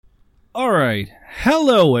All right.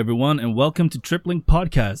 Hello, everyone, and welcome to Tripling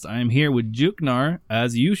Podcast. I am here with Juknar,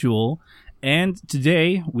 as usual, and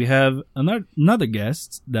today we have another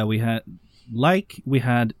guest that we had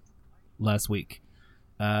last week.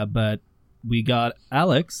 But we got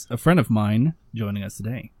Alex, a friend of mine, joining us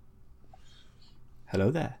today.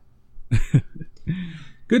 Hello there.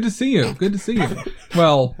 Good to see you. Good to see you.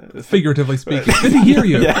 Well, figuratively speaking. Good to hear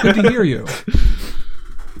you. Yeah. Good to hear you.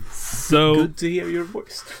 Good to hear your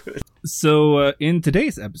voice. So, in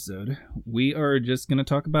today's episode, we are just going to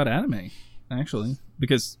talk about anime, actually.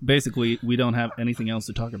 Because, basically, we don't have anything else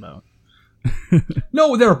to talk about.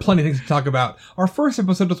 No, there are plenty of things to talk about. Our first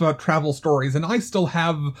episode was about travel stories, and I still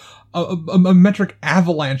have a metric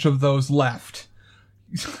avalanche of those left.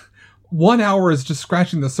 1 hour is just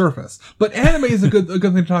scratching the surface. But anime is a good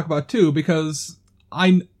thing to talk about, too, because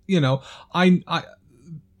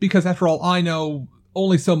because after all, I know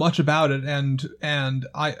only so much about it, and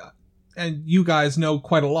you guys know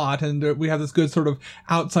quite a lot, and we have this good sort of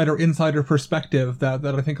outsider-insider perspective that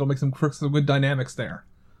I think will make some good dynamics there.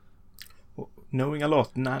 Knowing a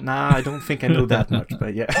lot. Nah, I don't think I know that much,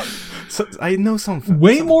 but yeah. So, I know something.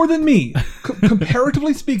 Way more than me.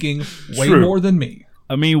 Comparatively speaking, way True. More than me.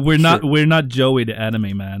 I mean, we're not Joey the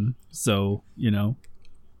anime man, so,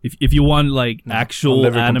 if you want, actual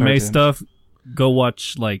anime stuff, go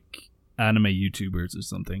watch, anime YouTubers or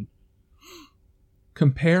something.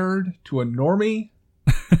 Compared to a normie,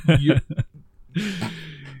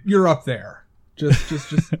 you're up there.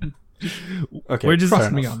 Just okay,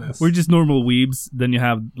 trust me on this. We're just normal weebs. Then you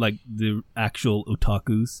have the actual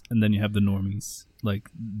otakus, and then you have the normies,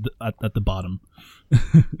 at the bottom.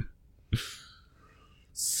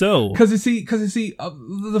 So, because you see,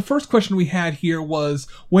 the first question we had here was,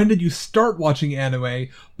 when did you start watching anime?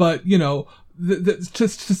 But to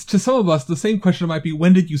some of us, the same question might be,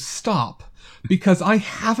 when did you stop? Because I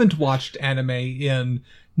haven't watched anime in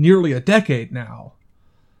nearly a decade now.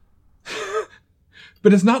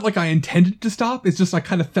 But it's not like I intended to stop. It's just I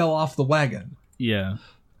kind of fell off the wagon. Yeah.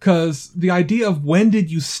 Because the idea of when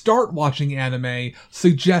did you start watching anime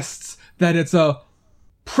suggests that it's a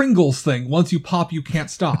Pringles thing. Once you pop, you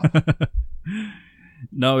can't stop.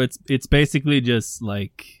 No, it's basically just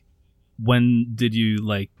when did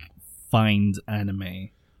you find anime?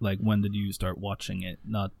 When did you start watching it?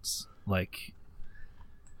 Not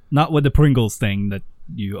with the Pringles thing that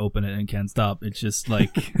you open it and can't stop. It's just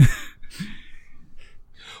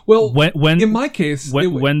well, when in my case,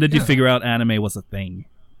 when did you figure out anime was a thing?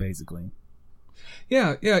 Basically.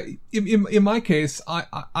 Yeah. In my case,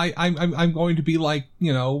 I'm going to be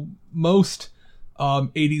most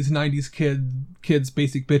 80s 90s kids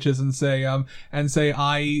basic bitches and say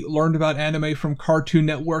I learned about anime from Cartoon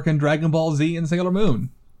Network and Dragon Ball Z and Sailor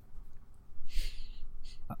Moon.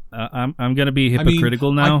 I'm gonna be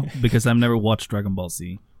hypocritical now because I've never watched Dragon Ball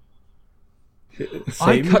Z. Same.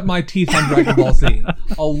 I cut my teeth on Dragon Ball Z.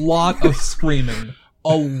 A lot of screaming.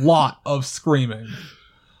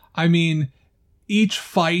 I mean, each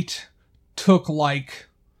fight took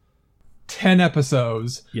 10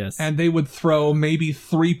 episodes. Yes. And they would throw maybe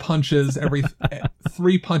 3 punches every 10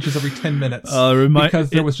 minutes. Because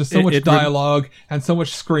there was just so much dialogue and so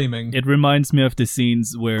much screaming. It reminds me of the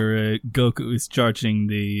scenes where Goku is charging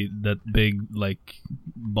that big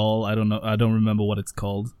ball. I don't know. I don't remember what it's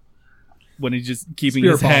called. When he's just keeping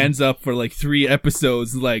his hands up for 3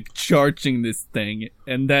 episodes, charging this thing,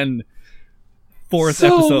 and then 4th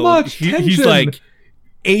episode, he's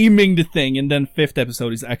aiming the thing, and then 5th episode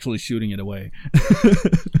he's actually shooting it away.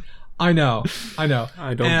 I know. I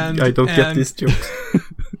don't get this joke.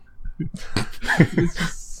 It's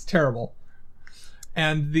just terrible.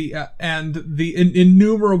 And the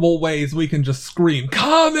innumerable ways we can just scream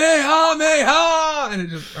Kamehameha, and it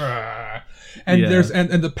just and there's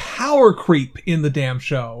and the power creep in the damn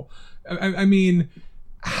show. I mean,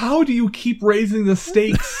 how do you keep raising the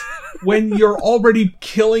stakes when you're already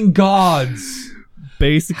killing gods?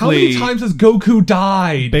 Basically, how many times has Goku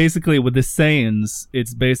died? Basically, with the Saiyans,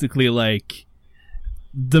 it's basically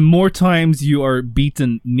the more times you are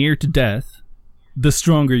beaten near to death, the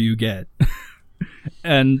stronger you get.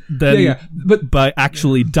 And then but by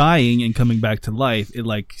actually dying and coming back to life,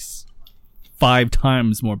 it's 5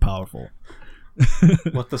 times more powerful.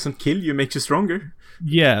 What doesn't kill you makes you stronger.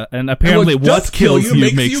 Yeah, and apparently what kills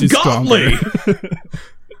you makes you stronger.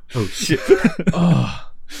 Oh shit.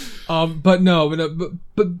 But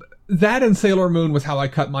that and Sailor Moon was how I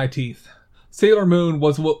cut my teeth. Sailor Moon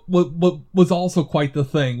was what was also quite the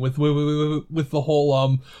thing with the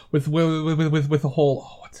whole with the whole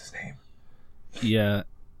what's his name? Yeah,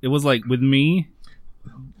 it was with me.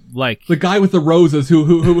 like the guy with the roses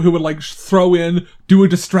who would like throw in, do a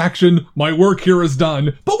distraction. My work here is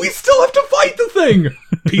done, but we still have to fight the thing.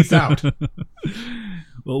 Peace out.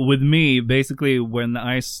 Well, with me, basically, when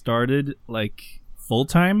I started like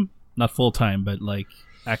not full time, but like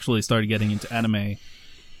actually started getting into anime,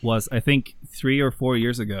 was I think 3 or 4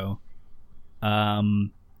 years ago.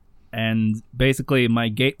 And basically, my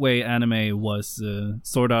gateway anime was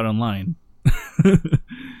Sword Art Online.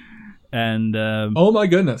 And oh my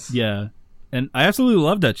goodness, yeah, and I absolutely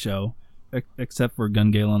love that show, except for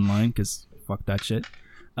Gun Gale Online, because fuck that shit.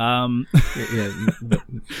 Don't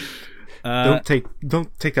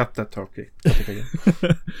take up that topic again.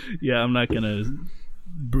 Yeah, I'm not gonna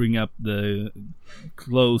bring up the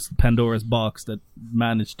closed Pandora's box that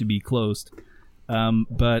managed to be closed.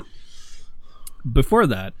 But before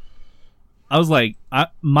that, I was like,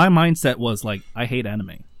 my mindset was like, I hate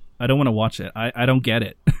anime. I don't want to watch it. I don't get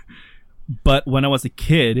it. But when I was a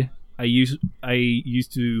kid, I used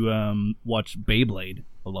to watch Beyblade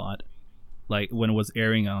a lot, like when it was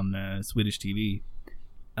airing on Swedish TV.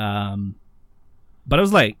 But I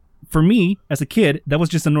was like, for me as a kid, that was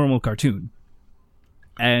just a normal cartoon.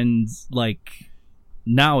 And like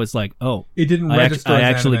now it's like, oh, it didn't register. I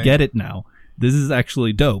actually anime. Get it now. This is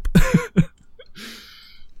actually dope.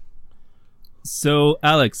 So,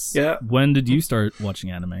 Alex, when did you start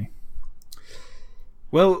watching anime?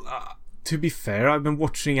 Well, to be fair, I've been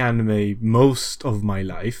watching anime most of my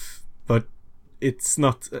life, but it's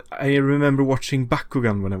not... I remember watching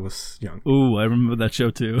Bakugan when I was young. Ooh, I remember that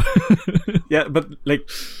show too. Yeah, but like...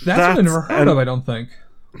 That's what I never heard of, I don't think.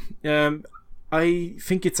 I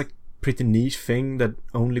think it's a pretty niche thing that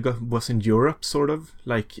only was in Europe, sort of.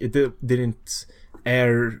 Like, it didn't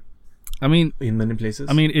air... in many places.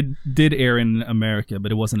 It did air in America,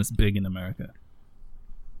 but it wasn't as big in America.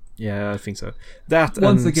 Yeah, I think so. That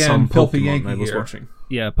once and again, some Filthy Pokemon Yankee I was here. watching.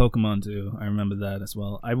 Yeah, Pokemon too. I remember that as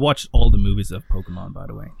well. I watched all the movies of Pokemon, by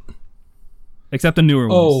the way, except the newer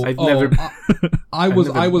ones. I was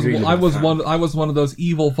one of those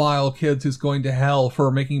evil, vile kids who's going to hell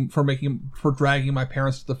for dragging my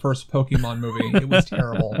parents to the first Pokemon movie. It was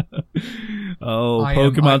terrible.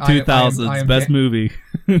 Pokemon 2000's best movie.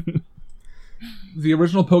 The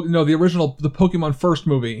original the Pokemon first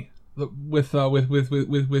movie with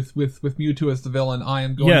Mewtwo as the villain. I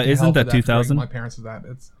am going. Yeah, to isn't that 2000? My parents to that.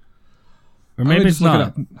 It's or maybe it's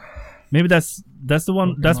not. Maybe that's the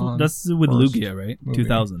one. Pokemon that's with Lugia, right? Movie.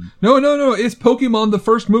 2000. No. It's Pokemon the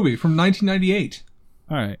first movie from 1998.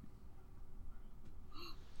 All right.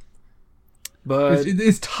 But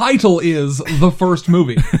its title is the first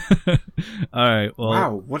movie. All right. Well,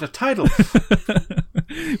 wow, what a title!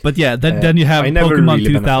 But yeah, then you have Pokemon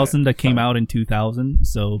really 2000 that came out in 2000.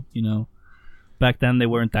 So back then they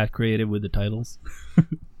weren't that creative with the titles.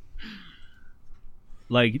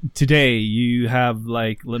 Like today, you have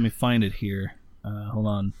like, let me find it here. Hold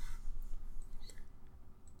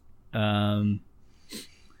on.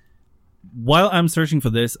 While I'm searching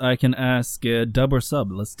for this, I can ask dub or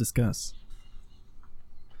sub. Let's discuss.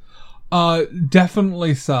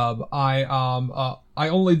 Definitely sub. I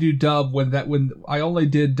only do dub when that was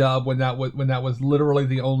literally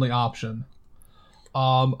the only option.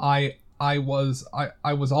 I was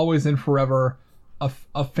always and forever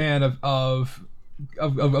a fan of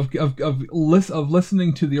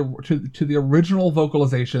listening to the original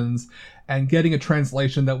vocalizations and getting a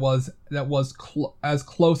translation that was as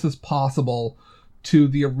close as possible to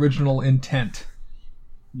the original intent.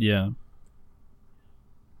 Yeah.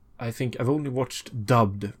 I think I've only watched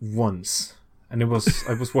dubbed once, and I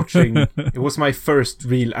was watching. It was my first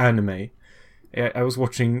real anime. I was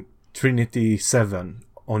watching Trinity 7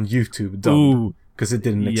 on YouTube dubbed because it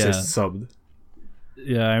didn't exist subbed.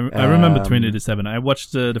 Yeah, I remember Trinity 7. I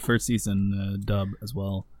watched the first season dub as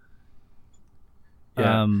well.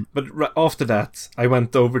 Yeah, but after that, I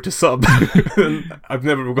went over to sub, and I've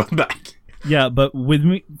never gone back. Yeah, but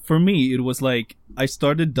for me, it was like I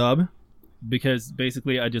started dub. Because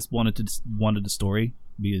basically I just wanted the story,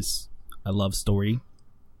 because I love story,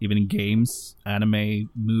 even in games, anime,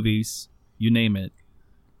 movies, you name it.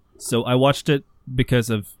 So I watched it because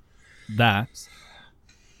of that,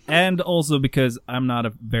 and also because I'm not a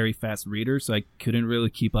very fast reader, so I couldn't really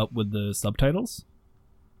keep up with the subtitles.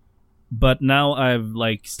 But now I've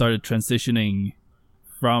like started transitioning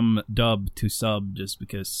from dub to sub just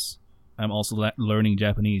because I'm also learning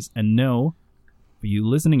Japanese. And no, for you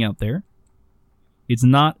listening out there, it's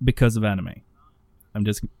not because of anime. I'm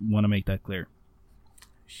just want to make that clear.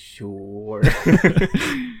 Sure.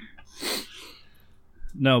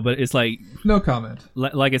 No, but it's like... No comment.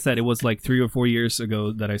 Like I said, it was like 3 or 4 years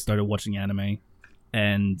ago that I started watching anime.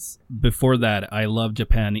 And before that, I loved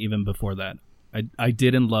Japan even before that. I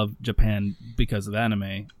didn't love Japan because of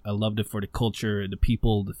anime. I loved it for the culture, the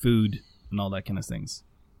people, the food, and all that kind of things.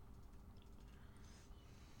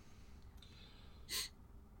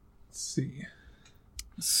 Let's see.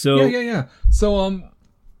 So Yeah. So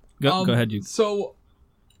go ahead, you. So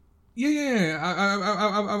yeah.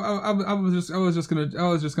 I was just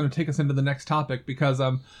gonna take us into the next topic because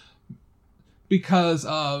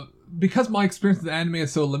my experience with anime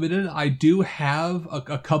is so limited. I do have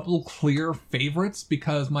a couple clear favorites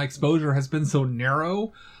because my exposure has been so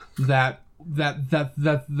narrow that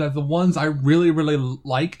the ones I really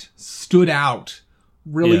liked stood out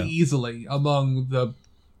really easily among the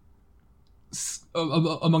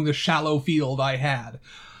shallow field I had.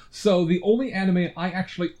 So the only anime I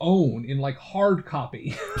actually own in like hard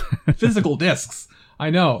copy, physical discs. I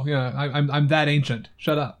know, yeah, I'm that ancient.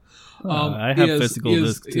 Shut up. I have physical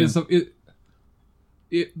discs too.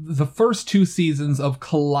 The first 2 seasons of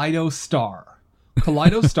Kaleido Star and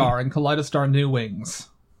Kaleido Star New Wings.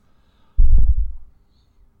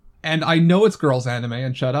 And I know it's girls' anime,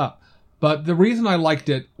 and shut up. But the reason I liked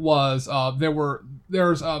it was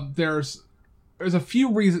there's a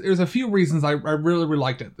few reasons I really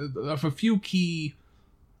liked it. There's a few key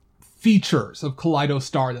features of Kaleido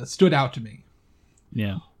Star that stood out to me.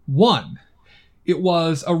 Yeah. One, it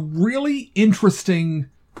was a really interesting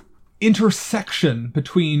intersection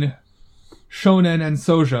between shonen and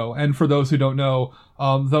shoujo. And for those who don't know,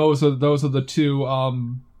 those are the two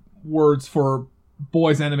words for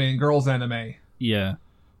boys anime and girls anime. Yeah.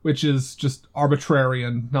 Which is just arbitrary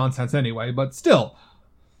and nonsense anyway, but still.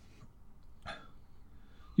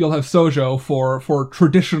 You'll have shoujo for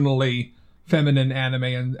traditionally feminine anime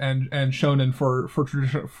and shonen for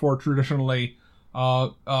traditionally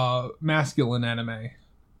masculine anime.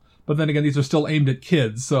 But then again, these are still aimed at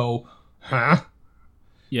kids, so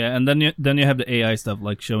yeah, and then you have the AI stuff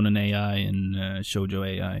like shonen AI and shoujo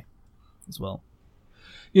AI as well.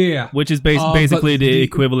 Yeah, which is basically the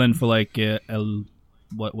equivalent for like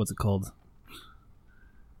what's it called?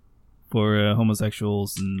 For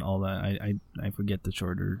homosexuals and all that. I forget the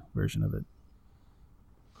shorter version of it.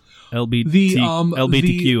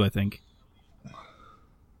 LGBTQ, I think.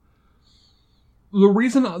 The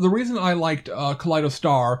reason I liked Kaleido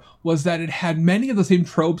Star was that it had many of the same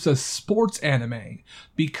tropes as sports anime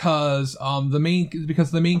because the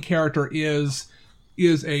main character is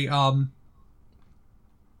a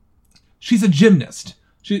she's a gymnast.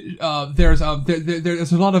 There's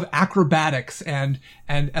a lot of acrobatics and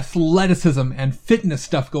athleticism and fitness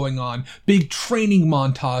stuff going on. Big training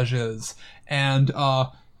montages and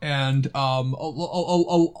a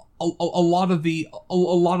lot of the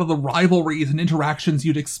rivalries and interactions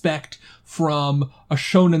you'd expect from a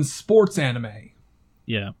shonen sports anime.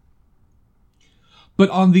 Yeah.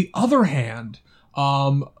 But on the other hand,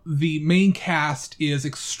 the main cast is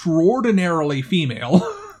extraordinarily female.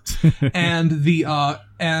 and the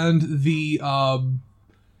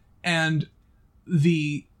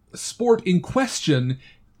sport in question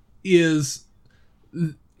is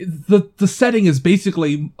the setting is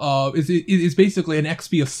basically is basically an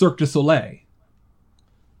XP of Cirque du Soleil.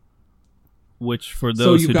 Which, for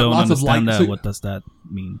those who don't understand that, what does that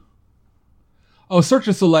mean? Oh, Cirque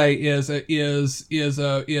du Soleil is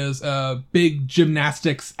a big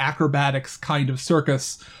gymnastics, acrobatics kind of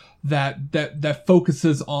circus that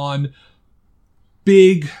focuses on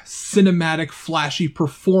big cinematic, flashy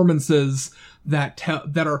performances that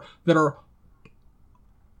are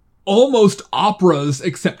almost operas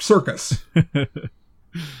except circus.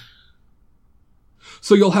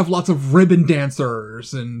 So you'll have lots of ribbon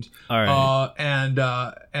dancers and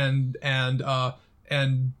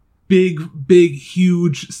big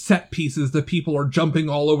huge set pieces that people are jumping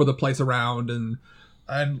all over the place around and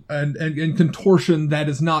contortion that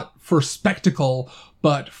is not for spectacle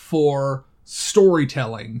but for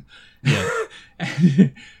storytelling. Yeah.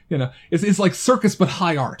 And, it's like circus but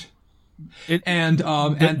high art.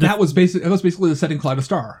 That was basically the setting Kaleido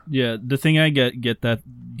Star. Yeah, the thing I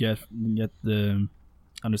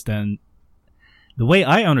understand. The way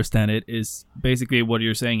I understand it is basically what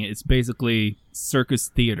you're saying. It's basically circus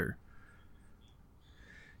theater.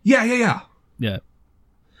 Yeah.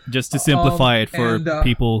 Just to simplify it for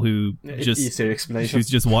people who just easier explanation. Who's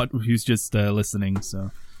just listening.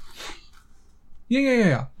 So.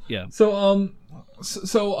 Yeah.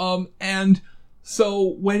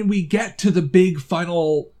 So when we get to the big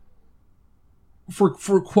final for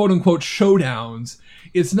quote unquote showdowns,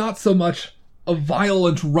 it's not so much a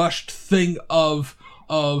violent rushed thing of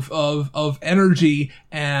energy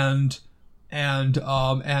and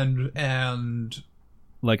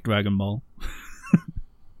like Dragon Ball.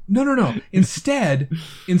 No. Instead,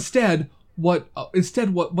 what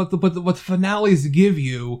the finales give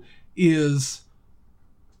you is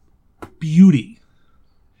beauty,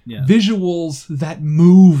 visuals that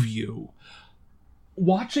move you.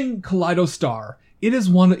 Watching Kaleidostar, it is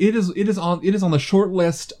on the short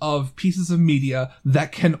list of pieces of media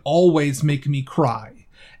that can always make me cry,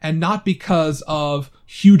 and not because of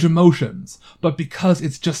huge emotions, but because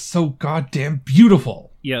it's just so goddamn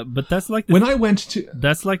beautiful. Yeah, but that's like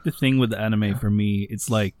that's like the thing with anime for me. It's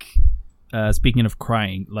like, speaking of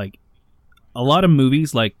crying, like a lot of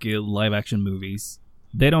movies, like live action movies,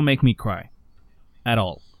 they don't make me cry at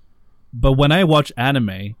all. But when I watch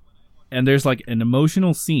anime and there's like an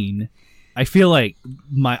emotional scene, I feel like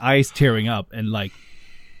my eyes tearing up, and like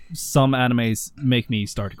some animes make me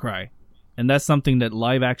start to cry. And that's something that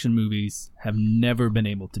live action movies have never been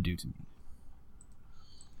able to do to me.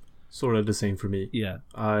 Sort of the same for me. Yeah.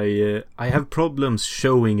 I have problems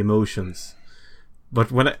showing emotions.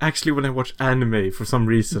 But when I watch anime, for some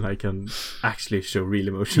reason I can actually show real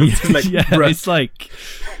emotions. It's like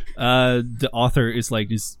the author is like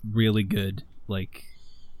just really good, like,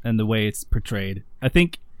 and the way it's portrayed. I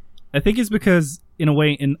think it's because in a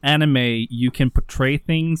way in anime you can portray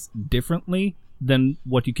things differently than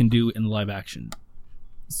what you can do in live action.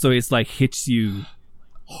 So it's like hits you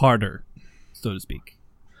harder, so to speak.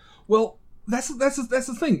 Well, that's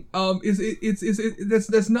the thing.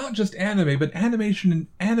 That's not just anime, but animation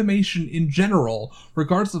in general,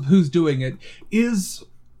 regardless of who's doing it, is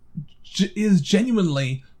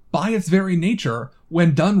genuinely, by its very nature,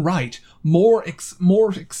 when done right, more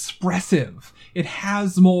expressive. It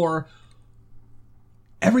has more.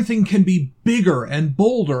 Everything can be bigger and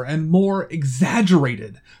bolder and more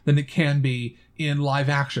exaggerated than it can be in live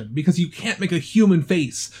action, because you can't make a human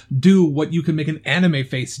face do what you can make an anime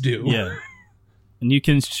face do. Yeah. And you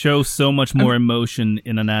can show so much more emotion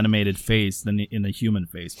in an animated face than in a human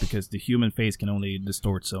face, because the human face can only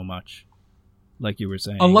distort so much, like you were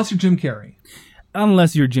saying. Unless you're Jim Carrey.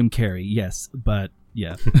 Unless you're Jim Carrey, yes, but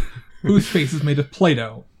yeah. Whose face is made of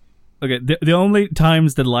Play-Doh. Okay, the only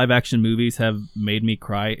times that live action movies have made me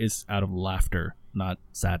cry is out of laughter, not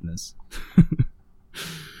sadness.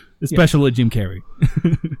 Especially Jim Carrey.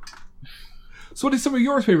 So what are some of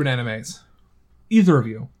your favorite animes? Either of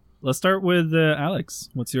you. Let's start with Alex.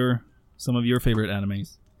 What's some of your favorite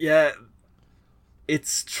animes? Yeah,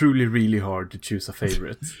 it's truly really hard to choose a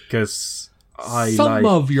favorite, because some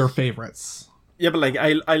of your favorites. Yeah, but like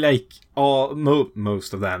I like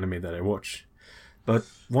most of the anime that I watch, but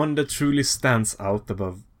one that truly stands out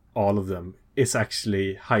above all of them is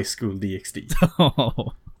actually High School DxD.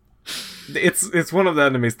 Oh. It's one of the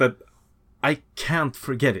animes that I can't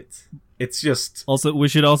forget it. It's just we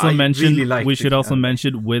should also mention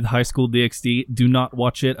mention with High School DxD, do not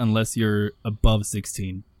watch it unless you're above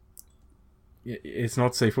 16. It's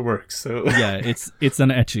not safe for work, so yeah, it's an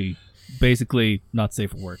ecchi, basically not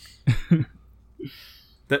safe for work.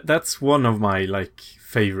 That's one of my like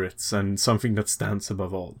favorites and something that stands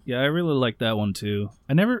above all. Yeah, I really like that one too.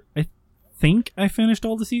 I think I finished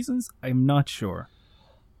all the seasons. I'm not sure.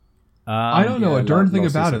 I don't know a darn thing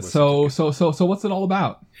about it. So what's it all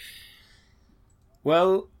about?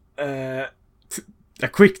 Well, a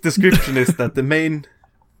quick description is that the main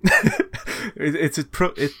it's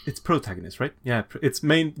protagonist, right? Yeah,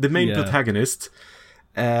 the main protagonist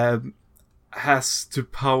has to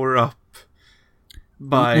power up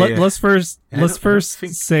by. Let's first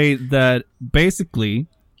say that basically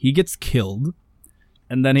he gets killed,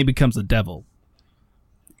 and then he becomes a devil.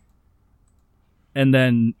 And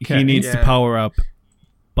then he needs to power up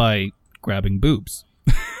by grabbing boobs.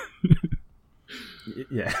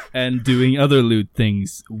 Yeah. And doing other lewd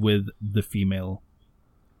things with the female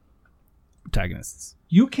protagonists.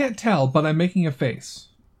 You can't tell, but I'm making a face.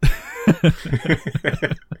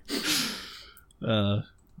 But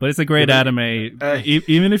it's a great anime.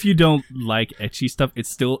 Even if you don't like ecchi stuff, it's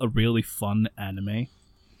still a really fun anime.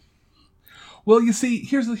 Well, you see,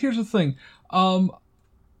 here's the thing.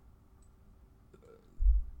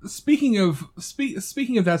 Speaking of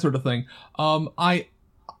that sort of thing,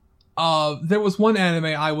 there was one anime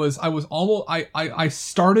I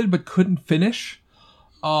started but couldn't finish.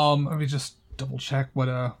 Let me just double check what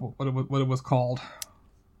it was called.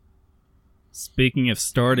 Speaking of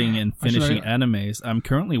starting and finishing animes, I'm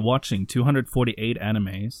currently watching 248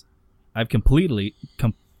 animes. I've completed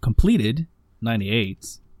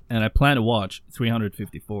 98, and I plan to watch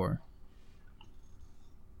 354.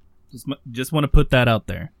 Just want to put that out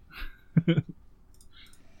there.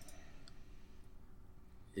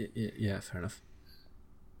 Yeah, fair enough.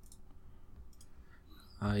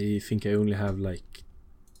 I think I only have like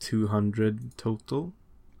 200 total.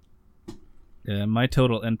 My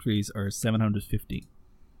total entries are 750.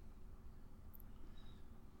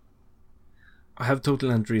 I have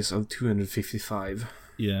total entries of 255.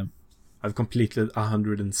 Yeah. I've completed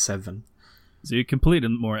 107. So you completed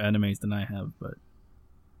more animes than I have, but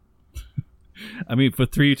I mean, for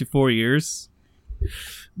 3 to 4 years,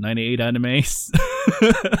 98 animes.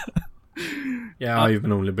 Yeah, I've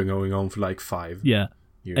only been going on for like 5 yeah.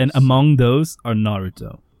 years. And among those are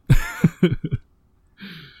Naruto.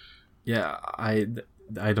 Yeah, I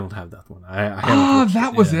don't have that one. I haven't watched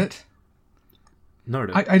that was it.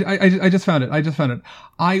 Naruto. I just found it.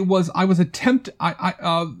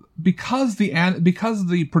 Because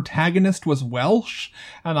the protagonist was Welsh,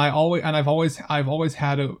 and I've always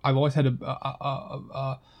had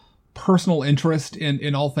a personal interest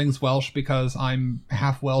in all things Welsh because I'm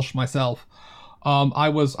half Welsh myself. I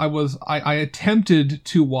attempted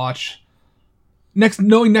to watch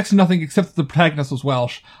knowing next to nothing except that the protagonist was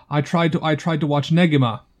Welsh. I tried to watch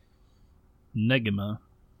Negima.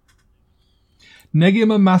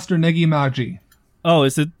 Negima Master Negimaji. Oh,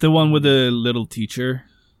 is it the one with the little teacher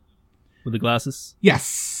with the glasses?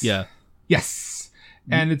 Yes. Yeah. Yes.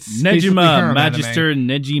 And it's Nejima Magister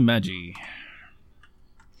Nejimaji.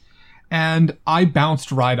 And I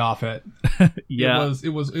bounced right off it. Yeah. It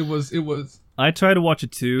was. I tried to watch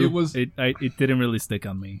it too. It didn't really stick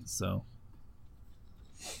on me, so.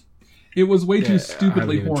 It was way too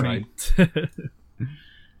stupidly horny.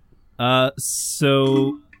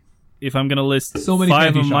 So if I'm gonna list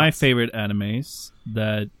 5 of my favorite animes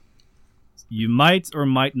that you might or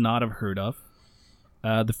might not have heard of,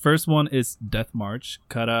 the first one is Death March,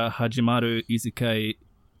 Kara Hajimaru Isekai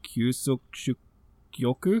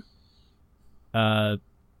Kyusokshukyoku. And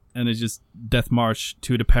it's just Death March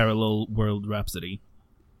to the Parallel World Rhapsody.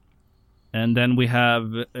 And then we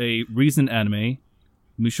have a recent anime,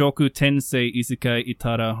 Mushoku Tensei Isekai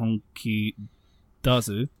Itara Honki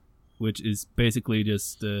Dazu, which is basically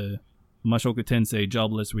just Mushoku Tensei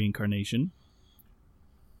Jobless Reincarnation.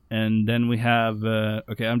 And then we have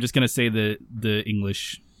okay, I'm just gonna say the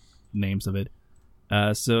English names of it.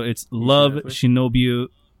 So it's Love Shinobio,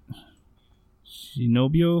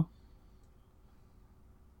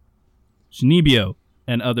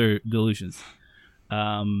 and Other Delusions.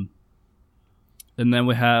 And then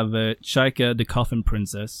we have Chaika the Coffin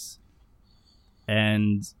Princess.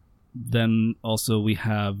 And then also we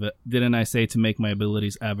have Didn't I Say to Make My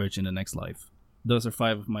Abilities Average in the Next Life. Those are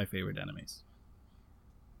 5 of my favorite animes.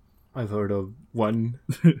 I've heard of one,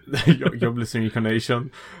 Jobless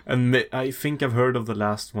Reincarnation, and I think I've heard of the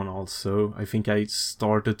last one also. I think I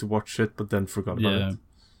started to watch it, but then forgot about it.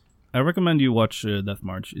 I recommend you watch Death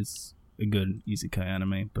March. It's a good isekai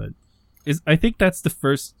anime, but I think that's the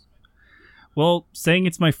first. Well, saying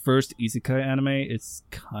it's my first isekai anime, it's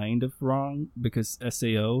kind of wrong because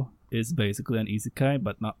SAO is basically an isekai,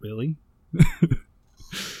 but not really.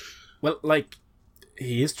 Well, like,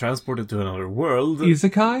 he is transported to another world.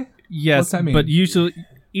 Isekai? Yes, what's that mean? But usually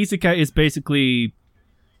isekai is basically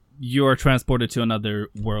you're transported to another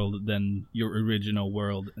world than your original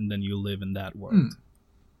world, and then you live in that world.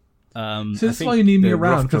 So this is why you need me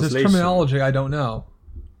around, because there's terminology I don't know.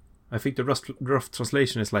 I think the rough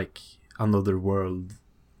translation is like another world,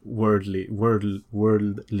 worldly, or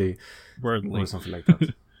something like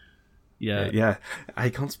that. Yeah. I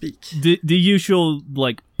can't speak. The usual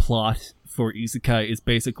like plot for isekai is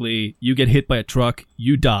basically you get hit by a truck,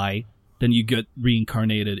 you die, then you get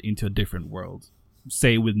reincarnated into a different world,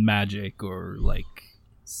 say with magic or like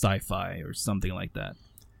sci-fi or something like that.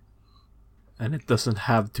 And it doesn't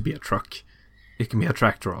have to be a truck. It can be a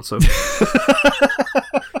tractor also.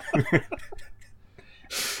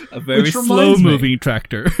 A very slow-moving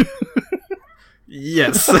tractor.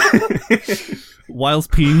 Yes.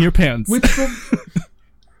 Whilst peeing your pants.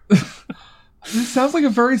 This sounds like a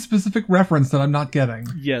very specific reference that I'm not getting.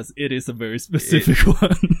 Yes, it is a very specific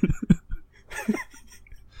one.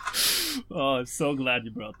 Oh, I'm so glad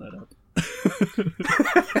you brought that up.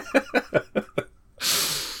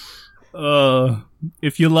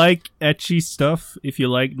 If you like ecchi stuff, if you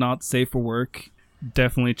like not safe for work,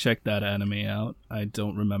 definitely check that anime out. I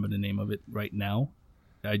don't remember the name of it right now.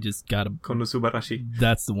 I just got a... Konosubarashi.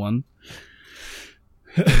 That's the one.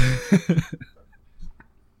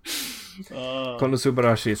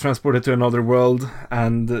 Konosubarashi is transported to another world,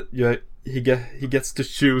 and he gets to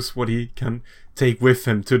choose what he can take with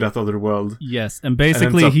him to that other world. Yes, and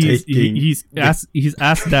basically he's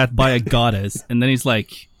asked that by a goddess, and then he's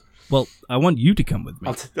like, well, I want you to come with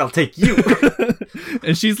me. I'll take you.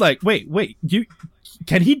 And she's like, wait, you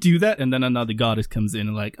can he do that? And then another goddess comes in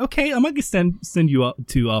and like, okay, I'm gonna send you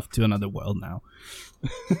off to another world now.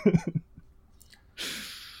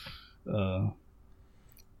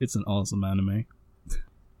 It's an awesome anime.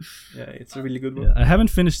 Yeah, it's a really good one. Yeah, I haven't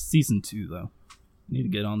finished season 2 though. Need to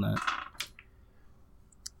get on that.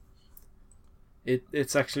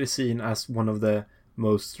 It's actually seen as one of the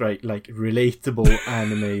most like relatable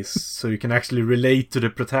animes, so you can actually relate to the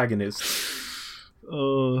protagonist.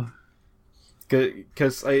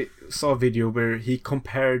 Because I saw a video where he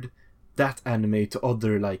compared that anime to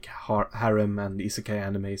other like harem and isekai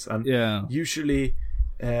animes, and usually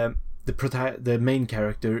the main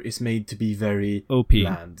character is made to be very OP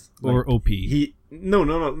bland or OP. No,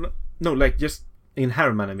 like just in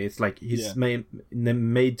harem anime, it's like he's made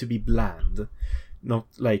to be bland, not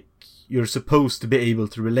like you're supposed to be able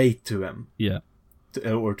to relate to him,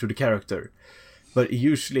 or to the character, but he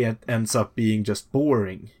usually ends up being just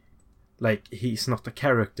boring. Like he's not a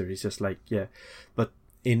character; he's just like But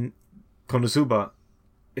in Konosuba,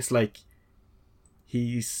 it's like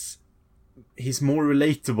he's more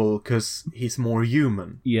relatable because he's more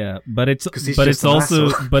human. Yeah, but it's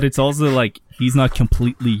also like he's not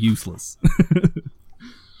completely useless.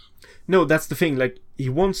 No, that's the thing. Like he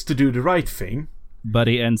wants to do the right thing, but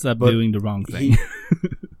he ends up doing the wrong thing.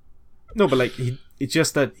 No, but like it's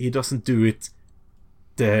just that he doesn't do it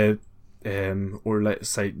or let's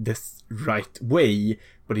say this right way.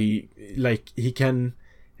 But he can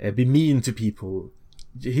be mean to people.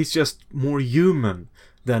 He's just more human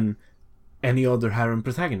than any other harem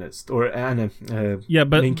protagonist or main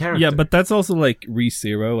character. Yeah, but that's also like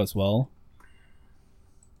Re:Zero as well.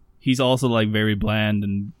 He's also like very bland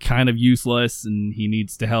and kind of useless, and he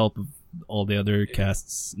needs the help of all the other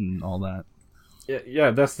casts and all that.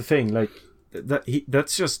 Yeah, that's the thing. Like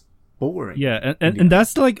that's just boring. Yeah, and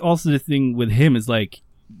that's like also the thing with him is like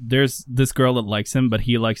there's this girl that likes him, but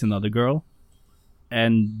he likes another girl,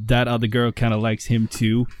 and that other girl kind of likes him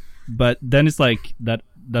too. But then it's like that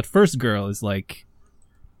first girl is like,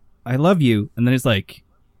 I love you, and then it's like,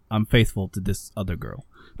 I'm faithful to this other girl.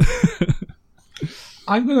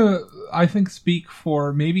 I'm gonna, I think, speak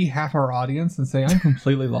for maybe half our audience and say I'm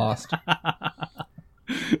completely lost.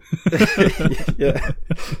 Yeah.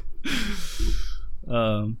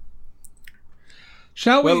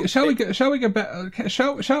 Shall we get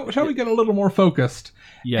a little more focused?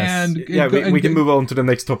 Yes. And we can move on to the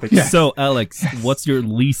next topic. Yes. So, Alex, what's your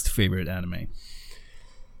least favorite anime?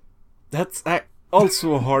 That's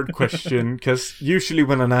also a hard question, because usually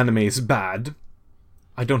when an anime is bad,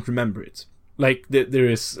 I don't remember it. Like there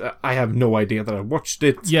is, I have no idea that I watched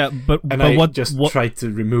it. Yeah, but I what try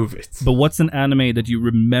to remove it. But what's an anime that you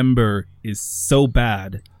remember is so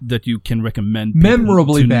bad that you can recommend people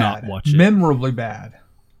memorably to bad, not watch it? Memorably bad.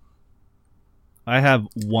 I have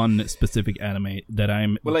one specific anime that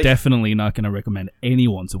I'm definitely not going to recommend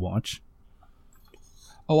anyone to watch.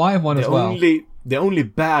 Oh, I have one as well. The only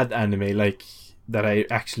bad anime like that I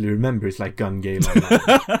actually remember is like Gun Gale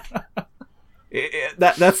Online.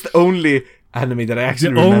 That's the only anime that I actually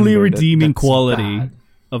remember. The only redeeming quality bad.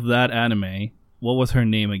 Of that anime. What was her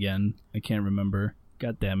name again? I can't remember.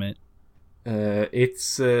 God damn it.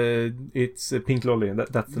 It's Pink Lolly.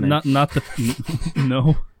 That's the name. Not the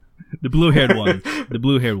no. The blue-haired one. The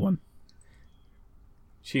blue-haired one.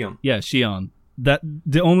 Shion. Yeah, Shion. That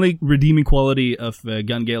the only redeeming quality of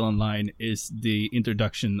Gun Gale Online is the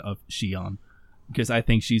introduction of Shion, because I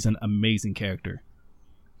think she's an amazing character.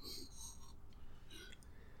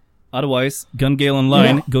 Otherwise, Gun Gale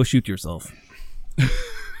Online, go shoot yourself.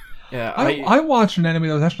 Yeah, I watched an anime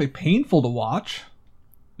that was actually painful to watch.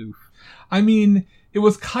 Oof. I mean, it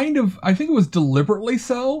was kind of, I think it was deliberately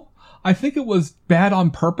so. I think it was bad on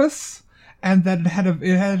purpose, and that it had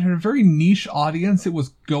a very niche audience it was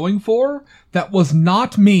going for that was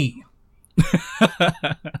not me.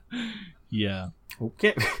 Yeah.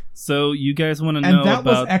 Okay. So you guys want to know and that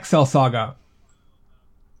about was XL Saga.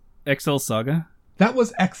 XL Saga? That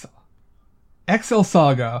was XL. XL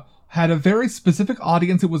Saga had a very specific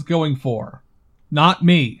audience it was going for. Not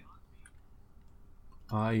me.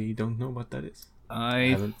 I don't know what that is.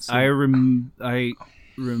 I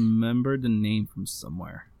remember the name from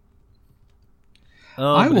somewhere.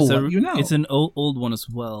 Oh, I will let you know. It's an old one as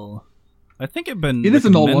well. I think I've been. It is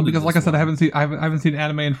an old one because, like I said, I haven't seen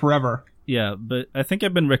anime in forever. Yeah, but I think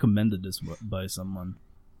I've been recommended this by someone,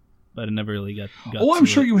 but I never really got. Oh, I'm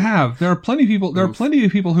sure you have. There are plenty of people. There are plenty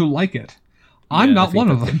of people who like it. I'm not one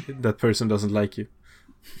of them. That person doesn't like you.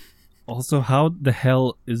 Also, how the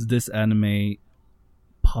hell is this anime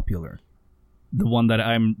popular? The one that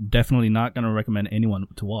I'm definitely not going to recommend anyone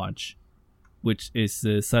to watch, which is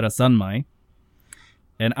Sara Sanmai.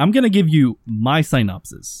 And I'm going to give you my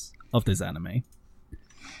synopsis of this anime.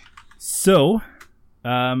 So,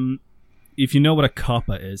 if you know what a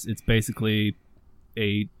kappa is, it's basically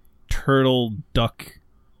a turtle duck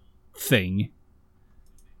thing.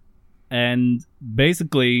 And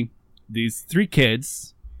basically, these 3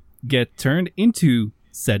 kids get turned into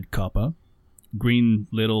said kappa, green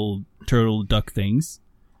little turtle duck things,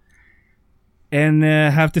 and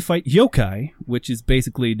have to fight yokai, which is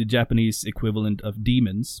basically the Japanese equivalent of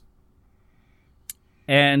demons.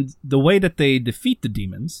 And the way that they defeat the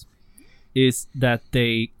demons is that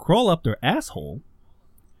they crawl up their asshole.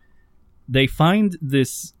 They find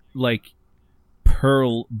this, like,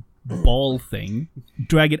 pearl ball thing,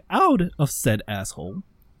 drag it out of said asshole,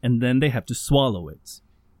 and then they have to swallow it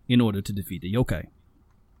in order to defeat the yokai.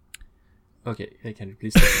 Okay, can you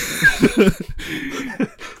please?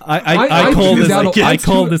 I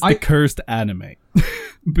call this the cursed anime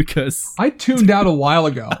because I tuned out a while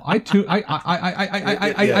ago. I tuned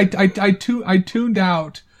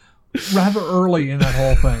out rather early in that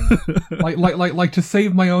whole thing, like to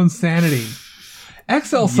save my own sanity.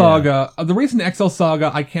 XL Saga. The reason XL Saga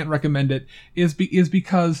I can't recommend it is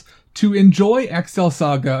because to enjoy XL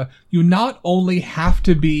Saga, you not only have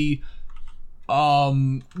to be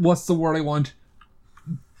what's the word I want?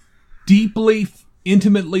 Deeply,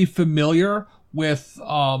 intimately familiar with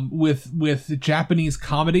Japanese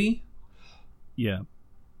comedy. Yeah.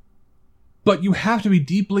 But you have to be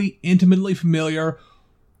deeply, intimately familiar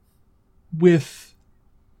with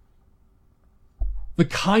the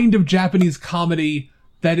kind of Japanese comedy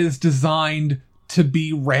that is designed to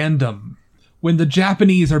be random. When the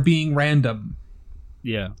Japanese are being random.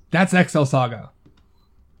 Yeah. That's XL Saga.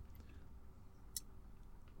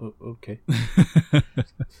 Okay.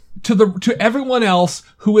 To everyone else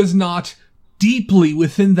who is not deeply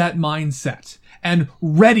within that mindset and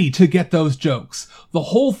ready to get those jokes, the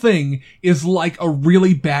whole thing is like a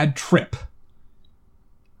really bad trip.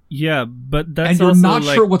 Yeah, but that's and you're also not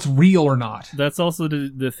like, sure what's real or not. That's also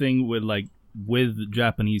the thing with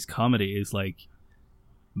Japanese comedy is like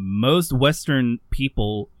most Western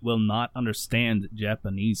people will not understand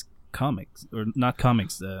Japanese comics or not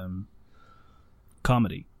comics,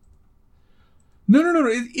 comedy. No.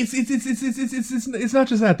 It's not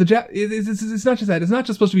just that. It's not just that. It's not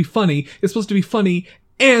just supposed to be funny. It's supposed to be funny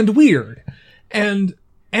and weird, and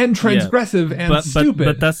transgressive and stupid.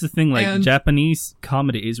 But that's the thing. Like Japanese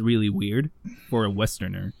comedy is really weird for a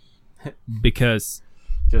Westerner because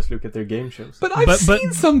just look at their game shows. But I've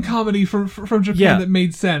seen some comedy from Japan that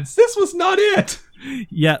made sense. This was not it.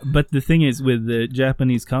 Yeah, but the thing is with the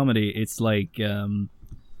Japanese comedy, it's like in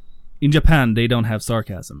Japan they don't have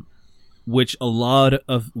sarcasm, which a lot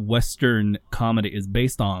of Western comedy is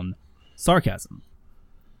based on sarcasm.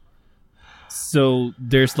 So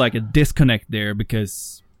there's like a disconnect there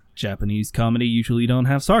because Japanese comedy usually don't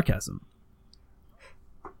have sarcasm.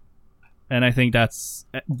 And I think that's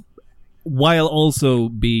while also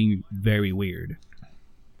being very weird.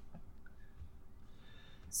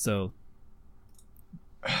 So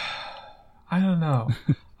I don't know.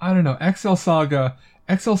 XL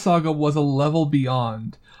Saga was a level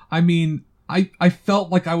beyond. I mean, I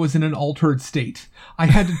felt like I was in an altered state. I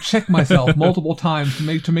had to check myself multiple times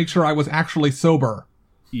to make sure I was actually sober.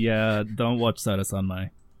 Yeah, don't watch Sarasanmai.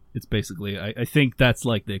 It's basically I think that's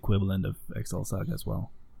like the equivalent of XL Saga as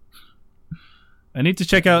well. I need to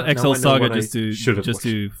check out XL Saga just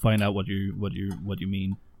to find out what you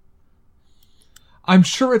mean. I'm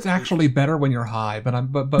sure it's actually better when you're high, because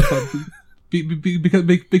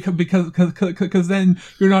then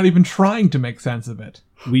you're not even trying to make sense of it.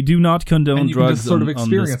 We do not condone drugs on this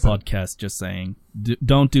podcast. Just saying,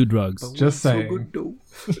 don't do drugs. Just saying,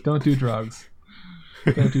 don't do drugs.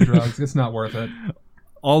 Don't do drugs. It's not worth it.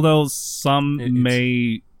 Although some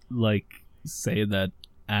may like say that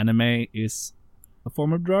anime is a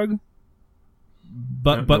form of drug,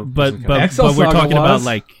 but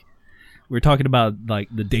we're talking about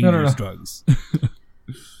the dangerous drugs.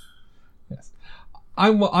 Yes,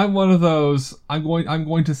 I'm one of those. I'm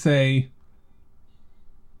going to say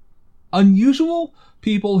unusual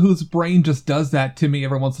people whose brain just does that to me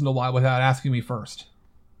every once in a while without asking me first.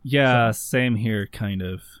 Yeah, same here, kind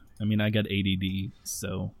of. I mean, I got ADD,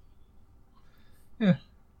 so yeah,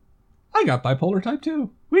 I got bipolar type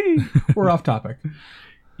 2. We're off topic.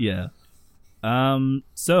 Yeah.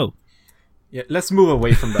 So. Yeah, let's move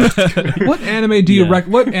away from that. What anime do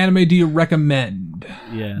you recommend?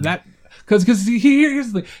 Yeah. That because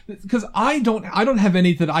here's the thing. Because I don't have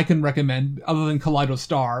any that I can recommend other than Kaleido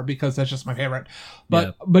Star because that's just my favorite.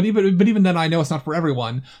 But even then I know it's not for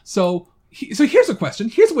everyone. So here's a question.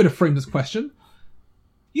 Here's a way to frame this question.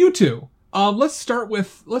 You two. Let's start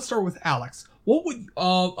with Alex. What would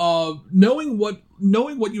knowing what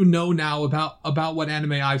you know now about what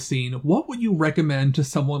anime I've seen, what would you recommend to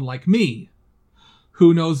someone like me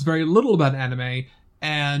who knows very little about anime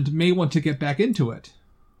and may want to get back into it.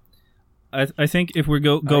 I think if we're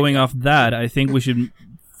going off that, I think we should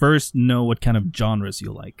first know what kind of genres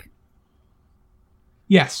you like.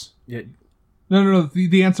 Yes. Yeah. No.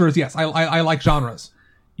 The answer is yes. I like genres.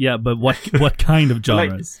 Yeah, but what kind of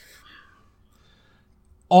genres?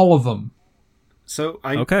 All of them. So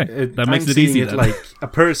that makes it easy. It like a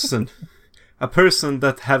person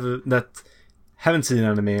that haven't seen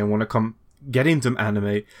anime and want to get into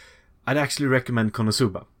anime. I'd actually recommend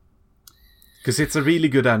Konosuba. Because it's a really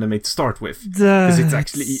good anime to start with. Because it's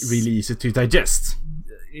actually really easy to digest.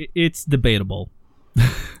 It's debatable.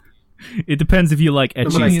 It depends if you like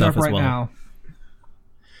ecchi stuff as well. Now.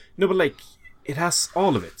 No, but like, it has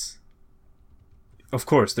all of it. Of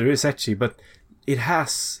course, there is ecchi, but it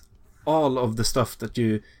has all of the stuff that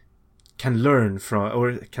you can learn from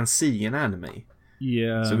or can see in anime.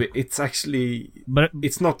 Yeah. So it's actually... But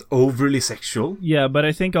it's not overly sexual. Yeah, but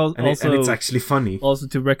I think also... And it's actually funny. Also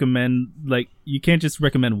to recommend... Like, you can't just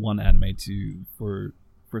recommend one anime for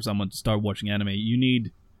someone to start watching anime. You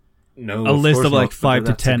need a list of like 5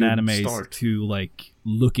 to 10 animes to like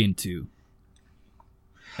look into.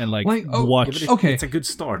 And like watch... Yeah, it's a good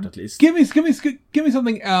start at least. Give me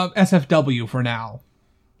something SFW for now.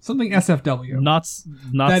 Something SFW. Not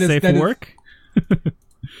safe for work?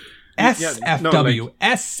 SFW.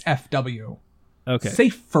 SFW. Okay.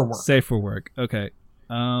 Safe for work. Safe for work. Okay.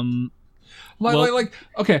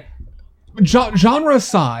 Okay. Genre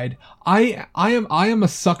aside, I am a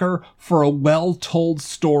sucker for a well-told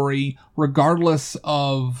story, regardless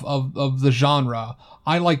of the genre.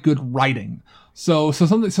 I like good writing. So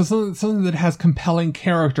something that has compelling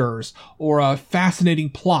characters or a fascinating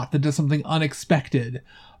plot that does something unexpected.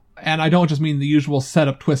 And I don't just mean the usual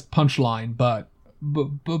setup, twist, punchline, but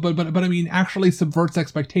I mean actually subverts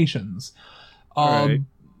expectations. Right.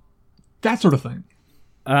 That sort of thing.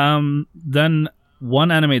 Then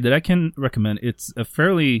one anime that I can recommend, it's not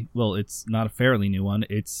a fairly new one.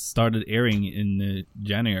 It's started airing in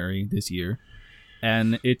January this year.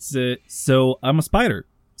 And it's So I'm a Spider.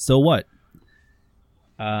 So what?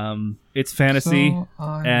 It's fantasy,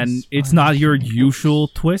 and it's not your usual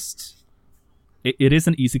twist. It is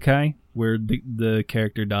an isekai where the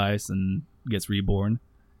character dies and gets reborn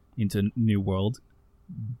into a new world,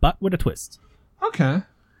 but with a twist. Okay.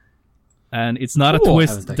 And it's not a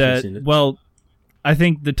twist that... Well, I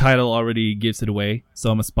think the title already gives it away. So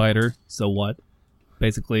I'm a spider, so what?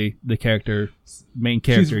 Basically, the main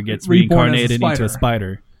character gets reincarnated into a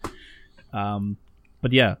spider.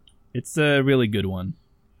 But yeah, it's a really good one.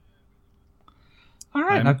 All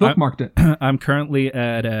right, I've bookmarked it. I'm currently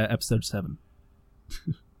at episode 7.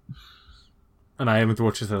 And I haven't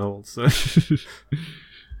watched it at all, so...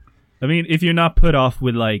 I mean, if you're not put off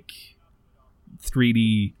with, like,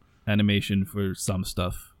 3D animation for some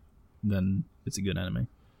stuff, then it's a good anime.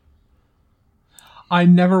 I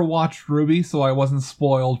never watched RWBY, so I wasn't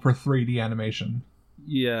spoiled for 3D animation.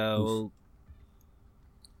 Yeah, well...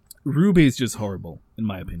 RWBY is just horrible, in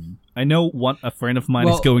my opinion. I know a friend of mine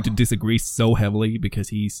is going to disagree so heavily because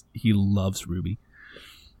he loves RWBY.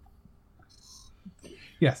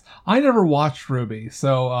 Yes, I never watched RWBY,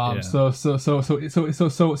 so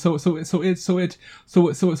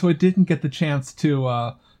it didn't get the chance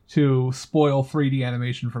to spoil 3D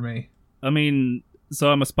animation for me. I mean,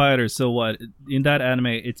 so I'm a spider. So what? In that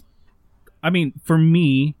anime, for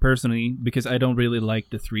me personally, because I don't really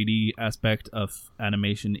like the 3D aspect of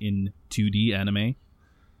animation in 2D anime,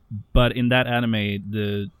 but in that anime,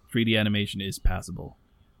 the 3D animation is passable.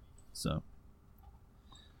 So,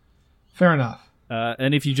 fair enough.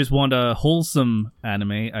 And if you just want a wholesome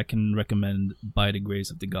anime, I can recommend By the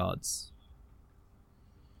Grace of the Gods.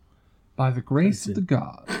 By the Grace of the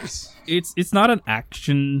Gods. It's not an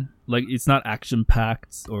action, like it's not action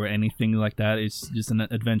packed or anything like that. It's just an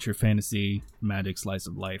adventure fantasy magic slice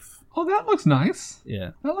of life. Oh, that looks nice. Yeah.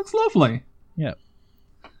 That looks lovely. Yeah.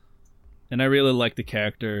 And I really like the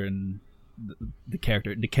character and the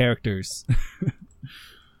characters.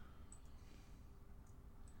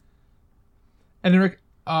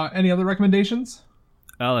 Any other recommendations?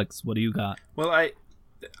 Alex, what do you got? Well, I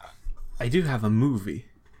do have a movie.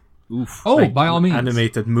 Oof. Oh, by all means.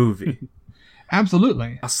 Animated movie.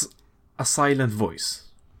 Absolutely. A Silent Voice.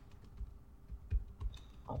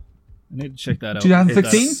 I need to check that out.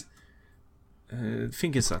 2016? I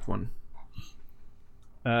think it's that one.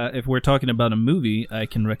 If we're talking about a movie, I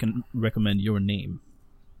can recommend Your Name.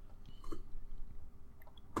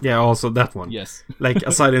 Yeah, also that one. Yes. Like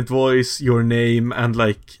A Silent Voice, Your Name, and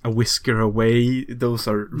like A Whisker Away. Those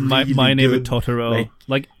are really My Name is good, Totoro.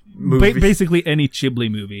 Like basically any Ghibli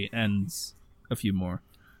movie and a few more.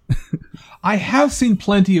 I have seen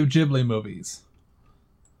plenty of Ghibli movies.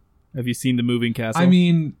 Have you seen The Moving Castle? I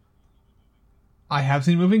mean, I have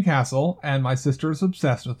seen Moving Castle, and my sister is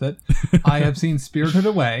obsessed with it. I have seen Spirited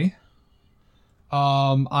Away.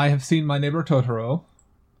 I have seen My Neighbor Totoro.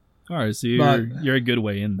 All right, so you're a good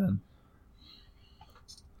way in then.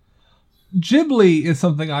 Ghibli is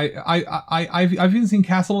something I've even seen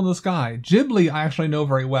Castle in the Sky. Ghibli I actually know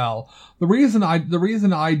very well. The reason I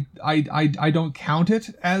don't count it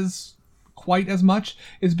as quite as much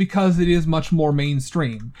is because it is much more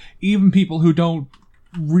mainstream. Even people who don't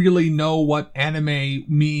really know what anime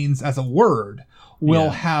means as a word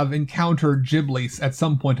will have encountered Ghibli at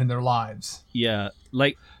some point in their lives. Yeah,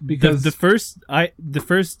 like because the first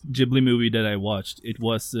Ghibli movie that I watched, it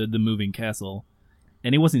was The Moving Castle.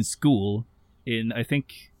 And it was in school in, I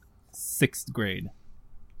think, 6th grade.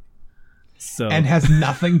 So and has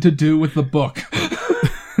nothing to do with the book.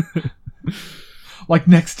 Like,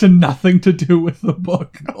 next to nothing to do with the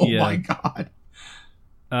book. Oh my god.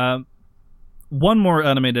 One more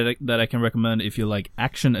anime that I can recommend if you like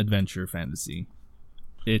action adventure fantasy.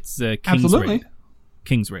 It's King's Raid.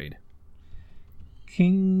 King's Raid.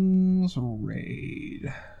 King's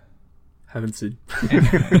Raid. Haven't seen.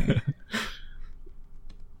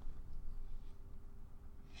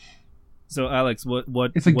 So Alex,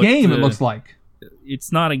 what? It's a game. It looks like.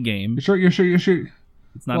 It's not a game. You're sure.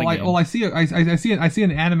 It's not a game. I see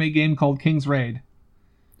an anime game called King's Raid.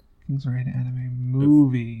 King's Raid anime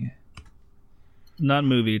movie. Not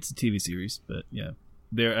movie. It's a TV series, but yeah,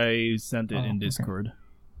 there I sent it in Discord. Okay.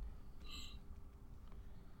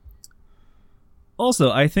 Also,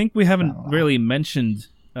 I think we haven't really mentioned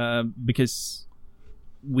because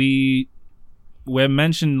we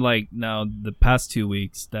mentioned like now the past 2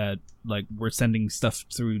 weeks that like we're sending stuff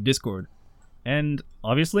through Discord, and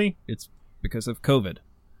obviously it's because of COVID.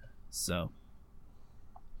 So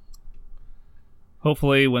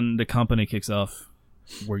hopefully when the company kicks off,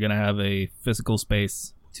 we're gonna have a physical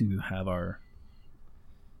space to have our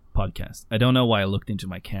podcast. I don't know why I looked into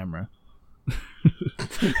my camera.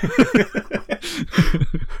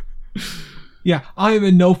 Yeah, I am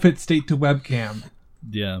in no fit state to webcam.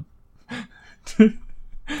 Yeah.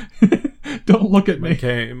 Don't look at me.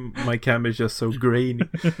 My cam is just so grainy.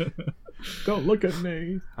 Don't look at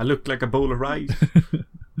me. I look like a bowl of rice.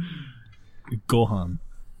 Gohan,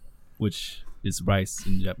 which is rice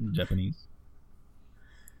in Japanese.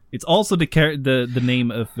 It's also the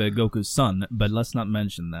name of Goku's son, but let's not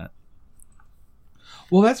mention that.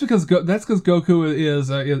 Well, that's because Goku is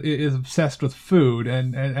obsessed with food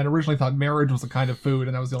and originally thought marriage was a kind of food,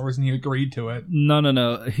 and that was the only reason he agreed to it. No.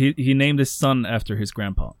 He named his son after his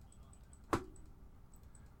grandpa.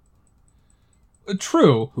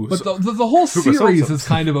 True, but the whole series is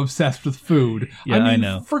kind of obsessed with food. Yeah, I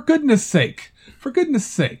know. For goodness sake,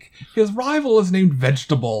 his rival is named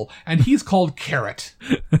Vegetable, and he's called Carrot.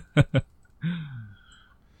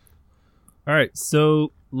 All right,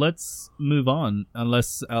 so let's move on,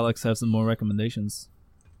 unless Alex has some more recommendations.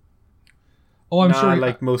 Oh, I'm sure. I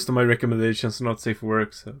like most of my recommendations not safe for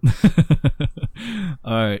work. So.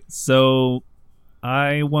 All right, so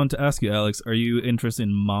I want to ask you, Alex, are you interested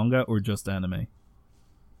in manga or just anime?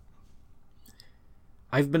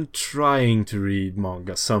 I've been trying to read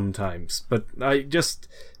manga sometimes, but I just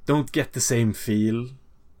don't get the same feel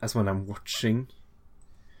as when I'm watching.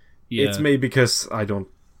 Yeah. It's maybe because I don't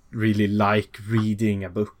really like reading a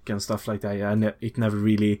book and stuff like that. I never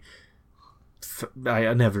really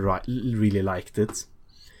really liked it.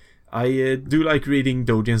 I do like reading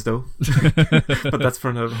doujins though, but that's for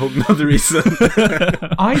a whole nother reason.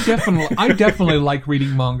 I definitely like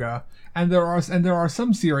reading manga, and there are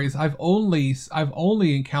some series I've only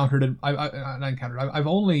encountered I've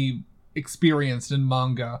only experienced in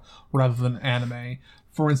manga rather than anime.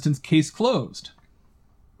 For instance, Case Closed.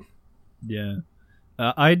 Yeah,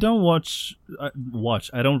 I don't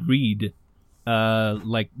I don't read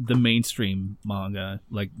like the mainstream manga,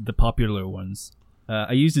 like the popular ones.